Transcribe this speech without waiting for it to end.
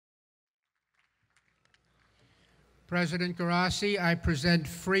President Garassi, I present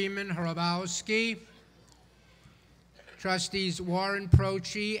Freeman Hrabowski. Trustees Warren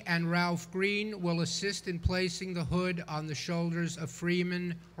Prochi and Ralph Green will assist in placing the hood on the shoulders of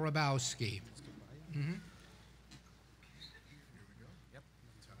Freeman Hrabowski.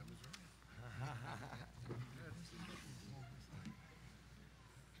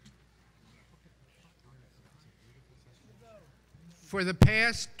 For the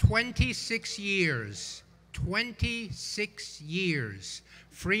past 26 years,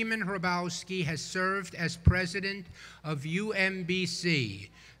 Freeman Hrabowski has served as president of UMBC,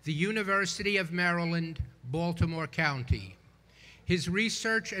 the University of Maryland, Baltimore County. His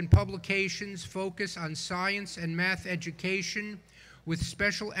research and publications focus on science and math education with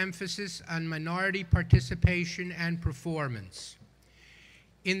special emphasis on minority participation and performance.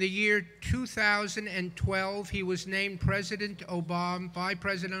 In the year 2012, he was named by President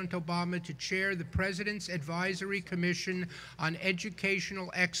Obama to chair the President's Advisory Commission on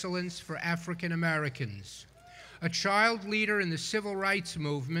Educational Excellence for African Americans. A child leader in the civil rights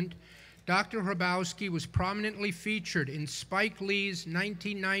movement, Dr. Hrabowski was prominently featured in Spike Lee's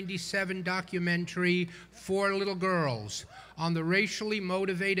 1997 documentary, Four Little Girls, on the racially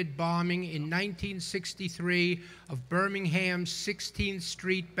motivated bombing in 1963 of Birmingham's 16th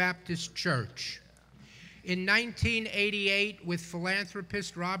Street Baptist Church. In 1988, with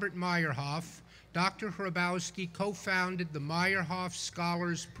philanthropist Robert Meyerhoff, Dr. Hrabowski co-founded the Meyerhoff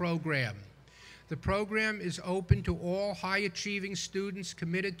Scholars Program. The program is open to all high-achieving students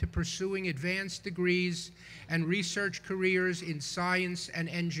committed to pursuing advanced degrees and research careers in science and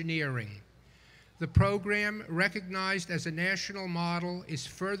engineering. The program, recognized as a national model, is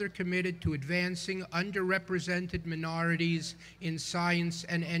further committed to advancing underrepresented minorities in science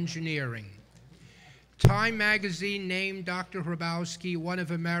and engineering. Time magazine named Dr. Hrabowski one of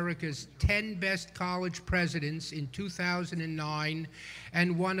America's 10 best college presidents in 2009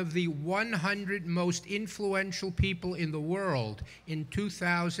 and one of the 100 most influential people in the world in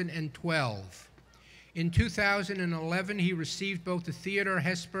 2012. In 2011, he received both the Theodore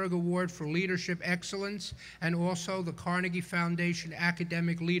Hesburgh Award for Leadership Excellence and also the Carnegie Foundation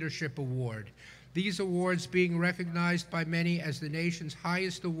Academic Leadership Award, these awards being recognized by many as the nation's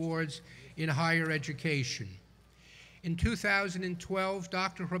highest awards in higher education. In 2012,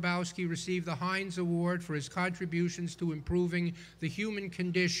 Dr. Hrabowski received the Heinz Award for his contributions to improving the human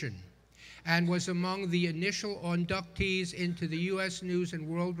condition and was among the initial inductees into the U.S. News and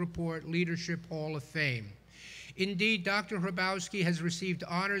World Report Leadership Hall of Fame. Indeed, Dr. Hrabowski has received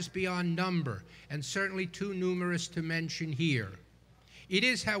honors beyond number, and certainly too numerous to mention here. It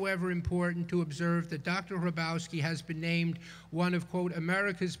is, however, important to observe that Dr. Hrabowski has been named one of, quote,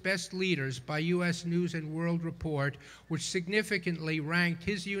 America's best leaders by U.S. News and World Report, which significantly ranked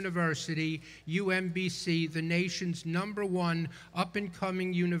his university, UMBC, the nation's #1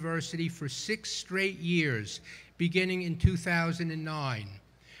 up-and-coming university for 6 straight years, beginning in 2009.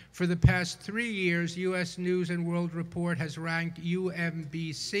 For the past 3 years, U.S. News and World Report has ranked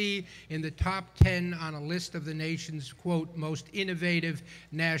UMBC in the top 10 on a list of the nation's, quote, most innovative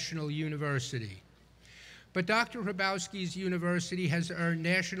national university. But Dr. Hrabowski's university has earned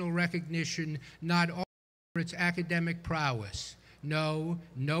national recognition not only for its academic prowess. No,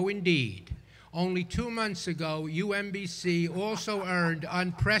 indeed. Only 2 months ago, UMBC also earned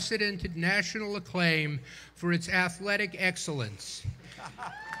unprecedented national acclaim for its athletic excellence.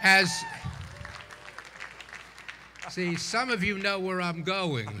 See, some of you know where I'm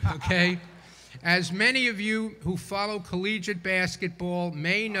going, okay? As many of you who follow collegiate basketball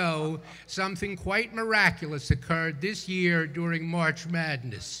may know, something quite miraculous occurred this year during March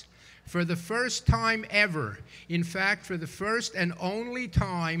Madness. For the first time ever, in fact, for the first and only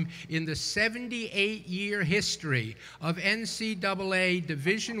time in the 78-year history of NCAA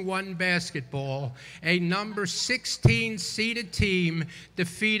Division I basketball, a number 16 seeded team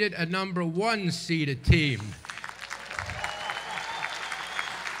defeated a number 1 seeded team.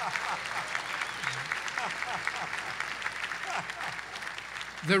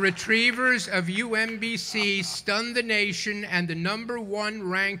 The Retrievers of UMBC stunned the nation and the #1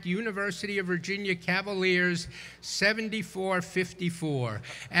 ranked University of Virginia Cavaliers 74-54.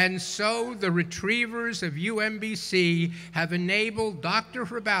 And so the Retrievers of UMBC have enabled Dr.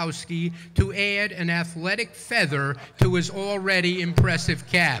 Hrabowski to add an athletic feather to his already impressive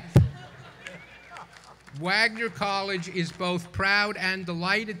cap. Wagner College is both proud and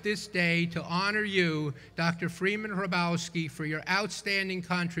delighted this day to honor you, Dr. Freeman Hrabowski, for your outstanding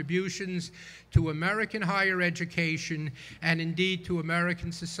contributions to American higher education and indeed to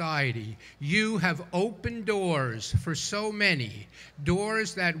American society. You have opened doors for so many,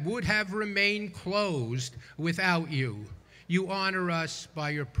 doors that would have remained closed without you. You honor us by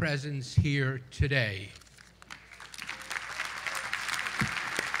your presence here today.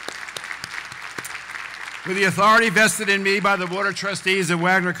 With the authority vested in me by the Board of Trustees of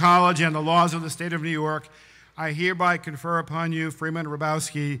Wagner College and the laws of the state of New York, I hereby confer upon you, Freeman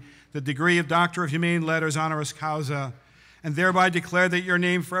Hrabowski, the degree of Doctor of Humane Letters honoris causa, and thereby declare that your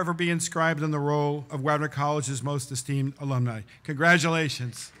name forever be inscribed in the roll of Wagner College's most esteemed alumni.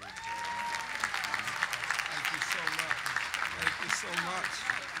 Congratulations. Thank you so much. Thank you so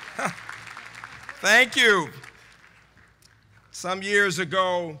much. Thank you. Some years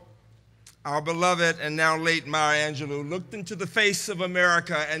ago, our beloved and now late Maya Angelou looked into the face of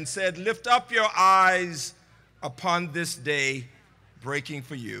America and said, "Lift up your eyes upon this day breaking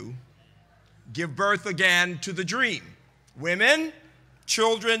for you. Give birth again to the dream. Women,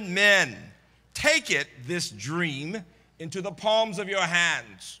 children, men, take it, this dream, into the palms of your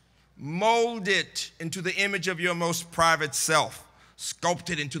hands. Mold it into the image of your most private self.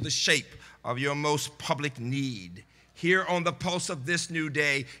 Sculpt it into the shape of your most public need. Here on the pulse of this new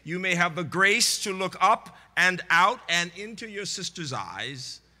day, you may have the grace to look up and out and into your sister's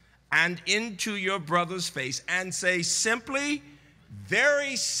eyes and into your brother's face and say simply,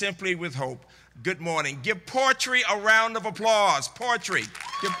 very simply with hope, good morning." Give poetry a round of applause. Poetry.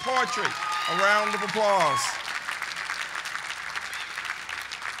 Give poetry a round of applause.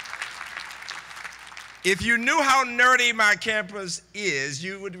 If you knew how nerdy my campus is,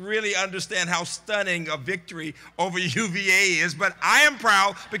 you would really understand how stunning a victory over UVA is. But I am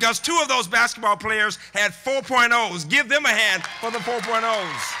proud because 2 of those basketball players had 4.0s. Give them a hand for the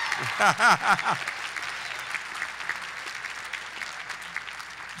 4.0s.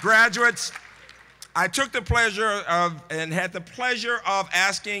 Graduates, I took the pleasure of and had the pleasure of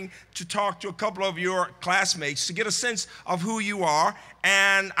asking to talk to a couple of your classmates to get a sense of who you are.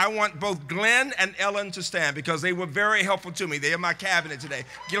 And I want both Glenn and Ellen to stand because they were very helpful to me. They are my cabinet today.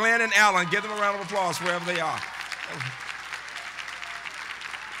 Glenn and Ellen, give them a round of applause wherever they are.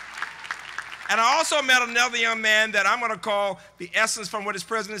 And I also met another young man that I'm going to call the essence from what his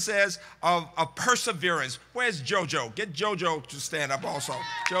president says of perseverance. Where's JoJo? Get JoJo to stand up also.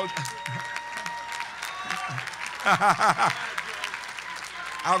 JoJo.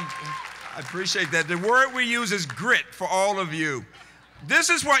 I appreciate that. The word we use is grit for all of you.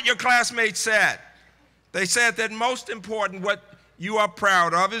 This is what your classmates said. They said that most important, what you are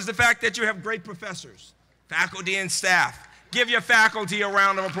proud of, is the fact that you have great professors, faculty and staff. Give your faculty a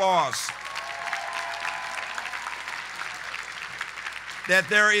round of applause. That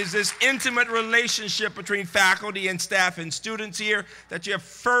there is this intimate relationship between faculty and staff and students here, that you have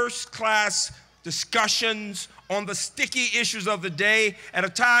first-class discussions on the sticky issues of the day at a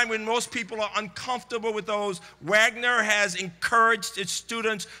time when most people are uncomfortable with those. Wagner has encouraged its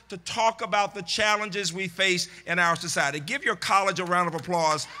students to talk about the challenges we face in our society. Give your college a round of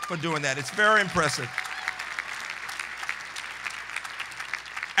applause for doing that. It's very impressive.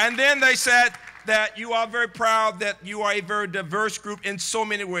 And then they said that you are very proud that you are a very diverse group in so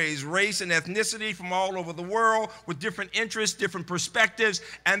many ways, race and ethnicity from all over the world with different interests, different perspectives,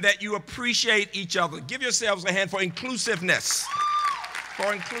 and that you appreciate each other. Give yourselves a hand for inclusiveness.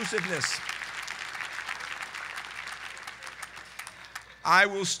 For inclusiveness. I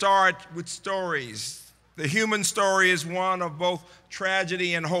will start with stories. The human story is one of both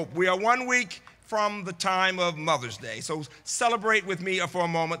tragedy and hope. We are 1 week from the time of Mother's Day. So celebrate with me for a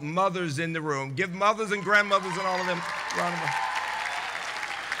moment, mothers in the room. Give mothers and grandmothers and all of them a round of applause.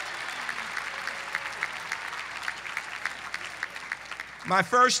 My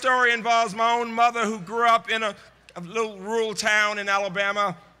first story involves my own mother who grew up in a little rural town in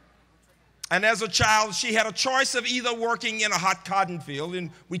Alabama. And as a child, she had a choice of either working in a hot cotton field in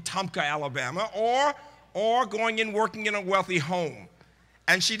Wetumpka, Alabama, or going and working in a wealthy home.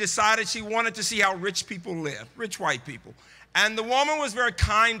 And she decided she wanted to see how rich people live, rich white people. And the woman was very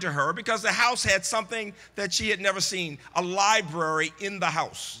kind to her because the house had something that she had never seen, a library in the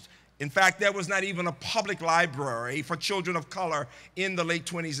house. In fact, there was not even a public library for children of color in the late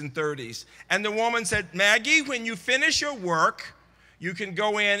 20s and 30s. And the woman said, "Maggie, when you finish your work, you can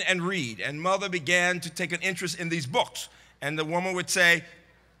go in and read." And Mother began to take an interest in these books. And the woman would say,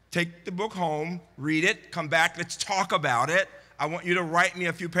 "Take the book home, read it, come back, let's talk about it. I want you to write me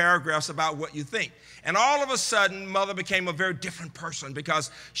a few paragraphs about what you think. And all of a sudden, Mother became a very different person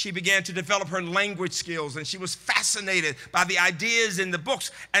because she began to develop her language skills, and she was fascinated by the ideas in the books.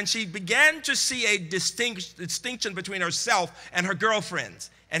 And she began to see a distinction between herself and her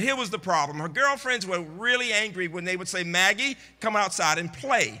girlfriends. And here was the problem. Her girlfriends were really angry when they would say, Maggie, come outside and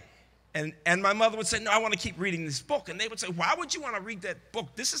play. And my mother would say, no, I want to keep reading this book. And they would say, why would you want to read that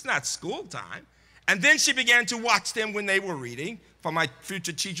book? This is not school time. And then she began to watch them when they were reading, for my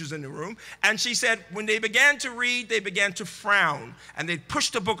future teachers in the room. And she said, when they began to read, they began to frown. And they'd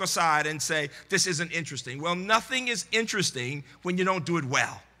push the book aside and say, this isn't interesting. Well, nothing is interesting when you don't do it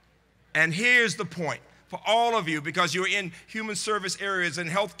well. And here's the point. For all of you, because you're in human service areas and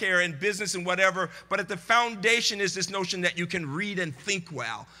healthcare and business and whatever, but at the foundation is this notion that you can read and think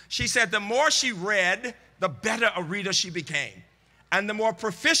well. She said the more she read, the better a reader she became. And the more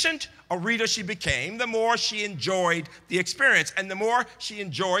proficient a reader she became, the more she enjoyed the experience. And the more she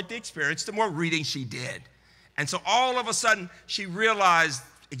enjoyed the experience, the more reading she did. And so all of a sudden, she realized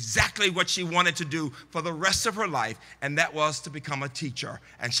exactly what she wanted to do for the rest of her life, and that was to become a teacher.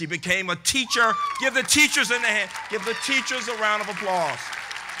 And she became a teacher. Give the teachers in the hand, give the teachers a round of applause.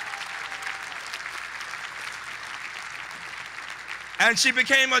 And she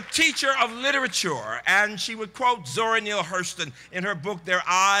became a teacher of literature, and she would quote Zora Neale Hurston in her book, Their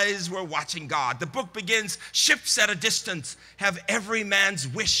Eyes Were Watching God. The book begins, ships at a distance have every man's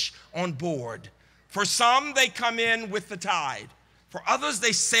wish on board. For some, they come in with the tide. For others,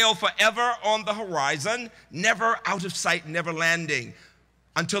 they sail forever on the horizon, never out of sight, never landing,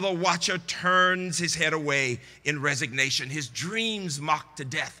 until the watcher turns his head away in resignation, his dreams mocked to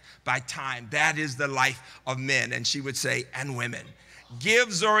death by time. That is the life of men, and she would say, and women.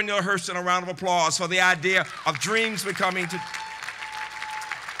 Give Zora Neale Hurston a round of applause for the idea of dreams becoming to...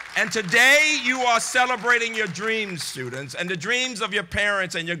 And today you are celebrating your dreams, students, and the dreams of your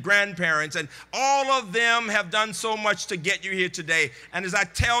parents and your grandparents, and all of them have done so much to get you here today. And as I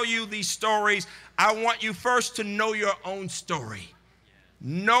tell you these stories, I want you first to know your own story.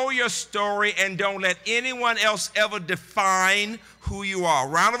 Know your story and don't let anyone else ever define who you are.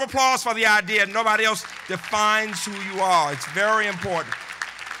 Round of applause for the idea nobody else defines who you are. It's very important.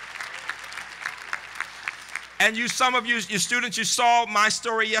 And you, some of you, your students, you saw my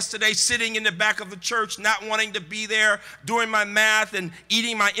story yesterday, sitting in the back of the church, not wanting to be there, doing my math and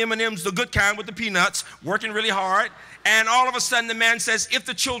eating my M&Ms, the good kind with the peanuts, working really hard. And all of a sudden the man says, if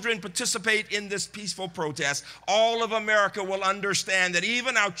the children participate in this peaceful protest, all of America will understand that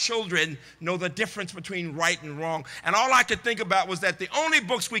even our children know the difference between right and wrong. And all I could think about was that the only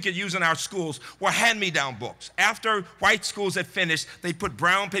books we could use in our schools were hand-me-down books. After white schools had finished, they put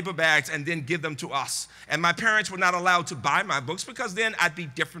brown paper bags and then give them to us. And my parents were not allowed to buy my books because then I'd be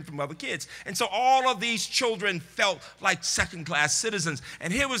different from other kids. And so all of these children felt like second-class citizens.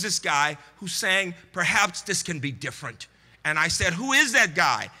 And here was this guy who sang, perhaps this can be different. And I said, who is that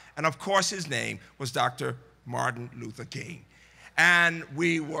guy? And of course his name was Dr. Martin Luther King. And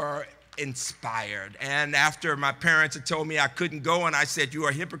we were inspired. And after my parents had told me I couldn't go, and I said, you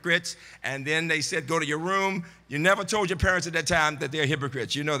are hypocrites. And then they said, go to your room. You never told your parents at that time that they're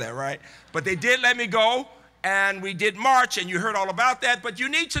hypocrites. You know that, right? But they did let me go. And we did march, and you heard all about that. But you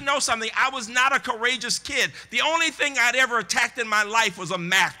need to know something. I was not a courageous kid. The only thing I'd ever attacked in my life was a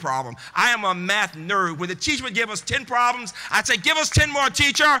math problem. I am a math nerd. When the teacher would give us 10 problems, I'd say, give us 10 more,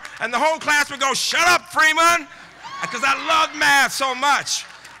 teacher. And the whole class would go, shut up, Freeman, because I loved math so much.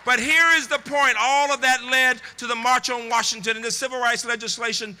 But here is the point. All of that led to the March on Washington and the civil rights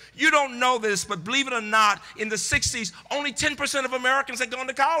legislation. You don't know this, but believe it or not, in the 60s, only 10% of Americans had gone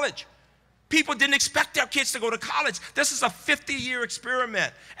to college. People didn't expect their kids to go to college. This is a 50-year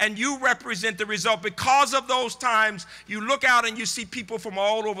experiment, and you represent the result. Because of those times, you look out and you see people from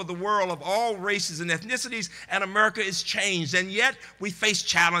all over the world of all races and ethnicities, and America is changed. And yet, we face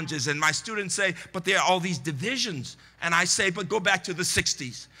challenges. And my students say, but there are all these divisions. And I say, but go back to the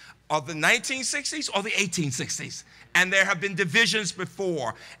 60s, or the 1960s, or the 1860s. And there have been divisions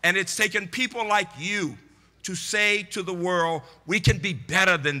before. And it's taken people like you to say to the world, we can be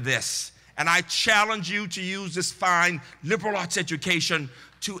better than this. And I challenge you to use this fine liberal arts education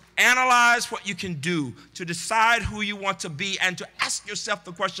to analyze what you can do, to decide who you want to be, and to ask yourself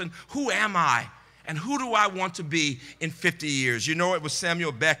the question, who am I? And who do I want to be in 50 years? You know, it was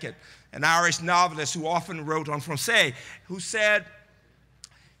Samuel Beckett, an Irish novelist who often wrote on Francais, who said,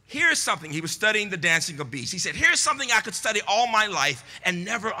 here's something. He was studying the dancing of beasts. He said, here's something I could study all my life and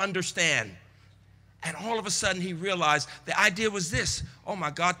never understand. And all of a sudden he realized the idea was this. Oh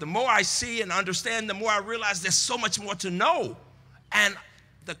my God, the more I see and understand, the more I realize there's so much more to know. And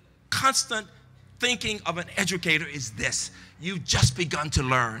the constant thinking of an educator is this: you've just begun to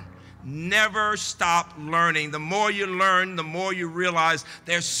learn. Never stop learning. The more you learn, the more you realize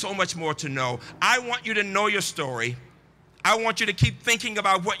there's so much more to know. I want you to know your story. I want you to keep thinking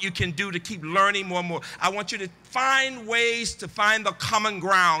about what you can do to keep learning more and more. I want you to find ways to find the common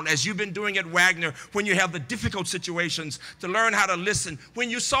ground, as you've been doing at Wagner when you have the difficult situations, to learn how to listen. When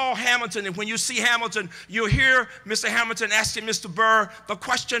you saw Hamilton, and when you see Hamilton, you'll hear Mr. Hamilton asking Mr. Burr the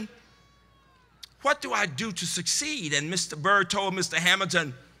question, what do I do to succeed? And Mr. Burr told Mr.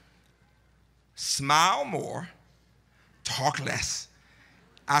 Hamilton, smile more, talk less.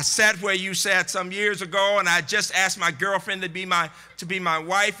 I sat where you sat some years ago, and I just asked my girlfriend to be my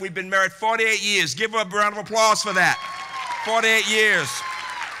wife. We've been married 48 years. Give her a round of applause for that. 48 years.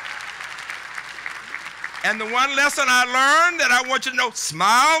 And the one lesson I learned that I want you to know,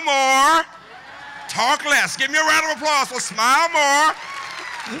 smile more, talk less. Give me a round of applause for smile more,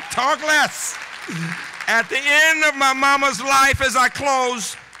 talk less. At the end of my mama's life, as I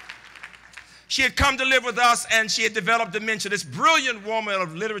close, she had come to live with us, and she had developed dementia. This brilliant woman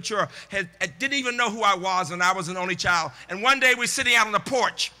of literature didn't even know who I was, and I was an only child. And one day we're sitting out on the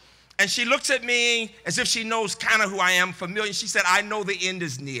porch, and she looks at me as if she knows kind of who I am, familiar. She said, I know the end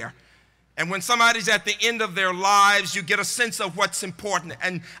is near. And when somebody's at the end of their lives, you get a sense of what's important.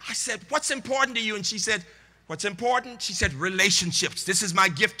 And I said, what's important to you? And she said, what's important? She said, relationships. This is my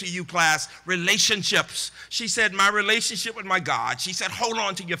gift to you, class, relationships. She said, my relationship with my God. She said, hold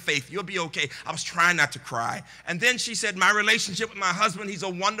on to your faith. You'll be okay. I was trying not to cry. And then she said, my relationship with my husband. He's a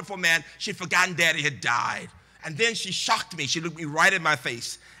wonderful man. She'd forgotten Daddy had died. And then she shocked me. She looked me right in my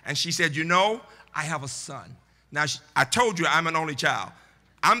face. And she said, you know, I have a son. Now, I told you I'm an only child.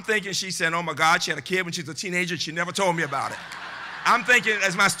 I'm thinking she said, oh my God, she had a kid when she was a teenager. She never told me about it. I'm thinking,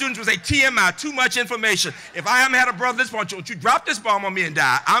 as my students would say, TMI, too much information. If I haven't had a brother this point, don't you drop this bomb on me and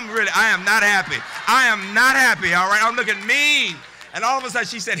die. I am not happy. I am not happy, all right? I'm looking mean. And all of a sudden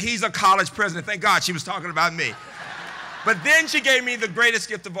she said, he's a college president. Thank God she was talking about me. But then she gave me the greatest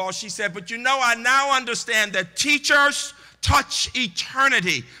gift of all. She said, but you know, I now understand that teachers touch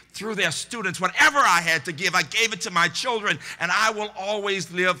eternity through their students. Whatever I had to give, I gave it to my children, and I will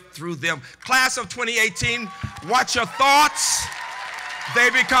always live through them. Class of 2018, watch your thoughts. They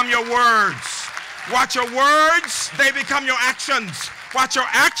become your words. Watch your words, they become your actions. Watch your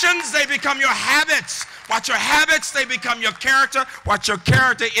actions, they become your habits. Watch your habits, they become your character. Watch your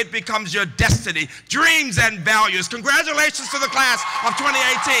character, it becomes your destiny. Dreams and values. Congratulations to the class of 2018.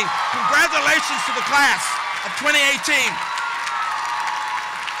 Congratulations to the class of 2018.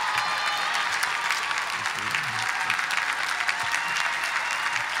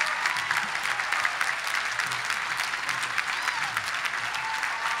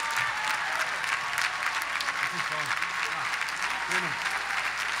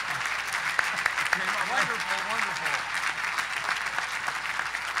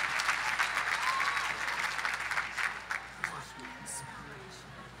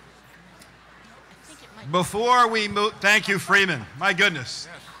 Before we move, thank you, Freeman. My goodness.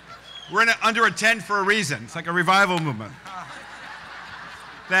 We're under a tent for a reason. It's like a revival movement.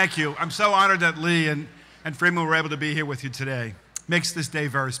 Thank you. I'm so honored that Lee and Freeman were able to be here with you today. Makes this day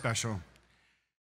very special.